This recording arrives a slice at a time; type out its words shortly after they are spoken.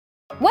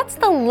What's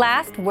the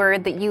last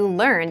word that you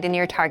learned in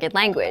your target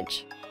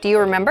language? Do you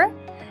remember?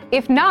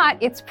 If not,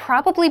 it's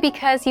probably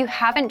because you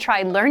haven't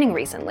tried learning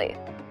recently.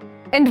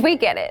 And we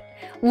get it.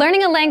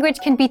 Learning a language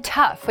can be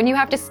tough when you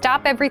have to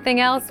stop everything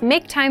else,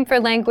 make time for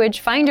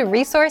language, find a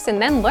resource,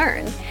 and then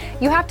learn.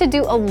 You have to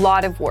do a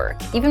lot of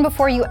work, even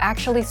before you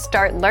actually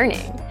start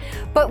learning.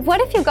 But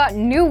what if you got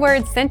new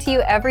words sent to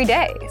you every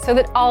day, so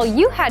that all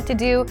you had to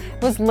do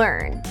was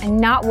learn and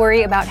not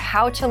worry about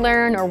how to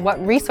learn or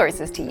what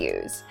resources to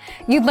use?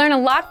 You'd learn a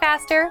lot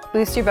faster,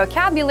 boost your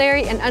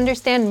vocabulary, and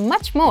understand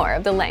much more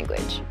of the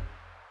language.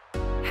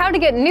 How to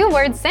get new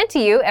words sent to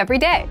you every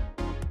day.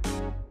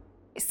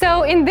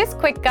 So in this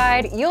quick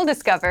guide, you'll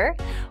discover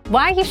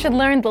why you should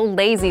learn the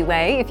lazy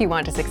way if you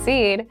want to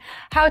succeed,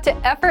 how to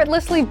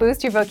effortlessly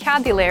boost your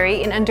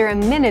vocabulary in under a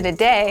minute a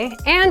day,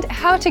 and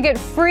how to get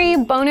free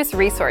bonus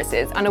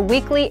resources on a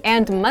weekly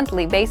and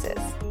monthly basis.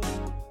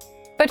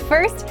 But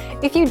first,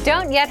 if you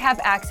don't yet have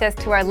access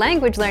to our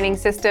language learning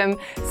system,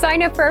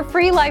 sign up for a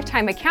free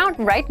lifetime account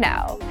right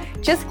now.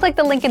 Just click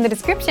the link in the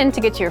description to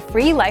get your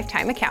free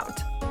lifetime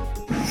account.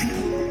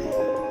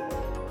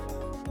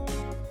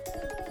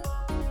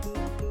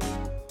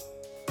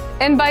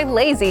 And by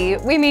lazy,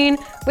 we mean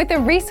with a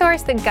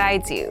resource that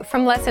guides you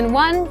from lesson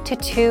 1 to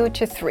 2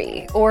 to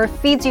 3, or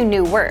feeds you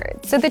new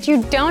words, so that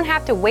you don't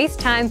have to waste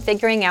time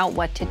figuring out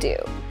what to do.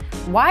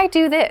 Why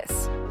do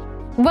this?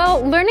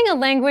 Well, learning a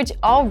language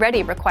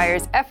already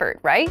requires effort,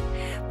 right?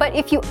 But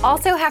if you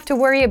also have to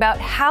worry about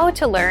how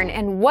to learn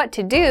and what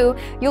to do,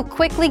 you'll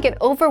quickly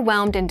get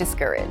overwhelmed and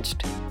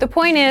discouraged. The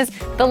point is,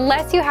 the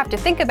less you have to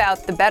think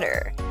about, the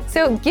better.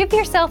 So give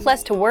yourself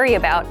less to worry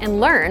about and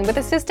learn with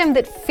a system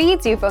that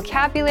feeds you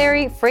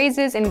vocabulary,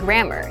 phrases, and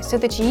grammar so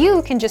that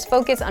you can just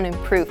focus on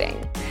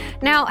improving.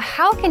 Now,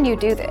 how can you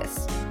do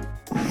this?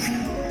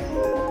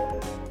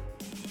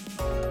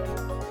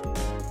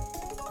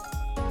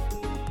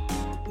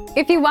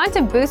 If you want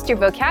to boost your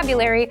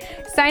vocabulary,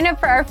 sign up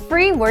for our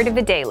free Word of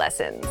the Day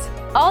lessons.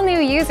 All new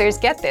users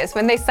get this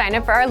when they sign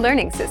up for our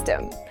learning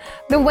system.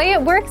 The way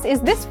it works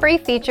is this free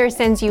feature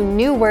sends you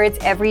new words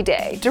every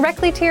day,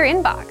 directly to your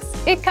inbox.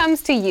 It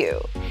comes to you.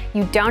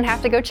 You don't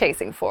have to go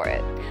chasing for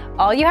it.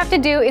 All you have to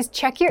do is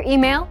check your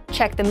email,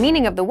 check the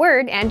meaning of the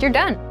word, and you're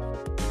done.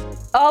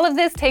 All of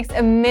this takes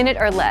a minute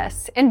or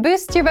less and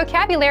boosts your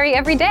vocabulary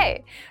every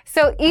day.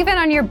 So even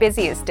on your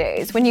busiest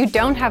days, when you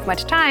don't have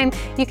much time,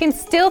 you can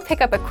still pick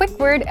up a quick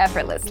word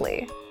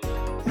effortlessly.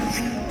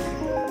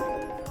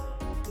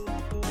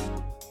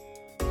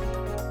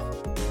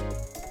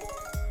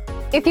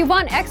 If you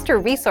want extra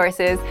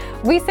resources,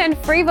 we send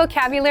free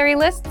vocabulary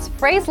lists,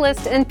 phrase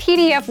lists, and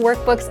PDF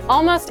workbooks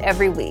almost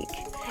every week.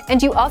 And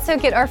you also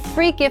get our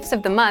free gifts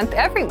of the month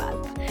every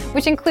month,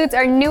 which includes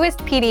our newest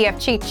PDF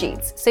cheat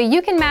sheets, so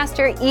you can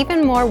master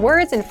even more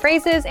words and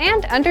phrases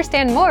and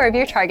understand more of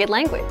your target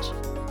language.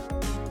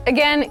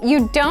 Again,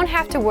 you don't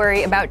have to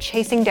worry about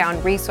chasing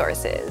down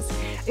resources.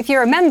 If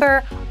you're a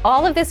member,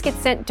 all of this gets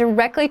sent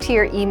directly to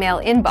your email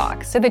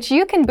inbox so that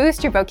you can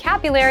boost your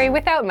vocabulary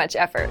without much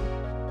effort.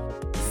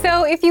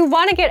 So if you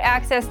want to get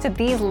access to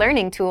these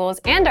learning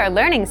tools and our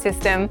learning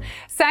system,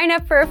 sign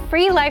up for a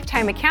free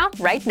lifetime account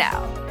right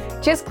now.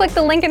 Just click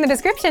the link in the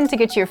description to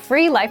get your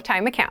free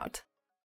lifetime account.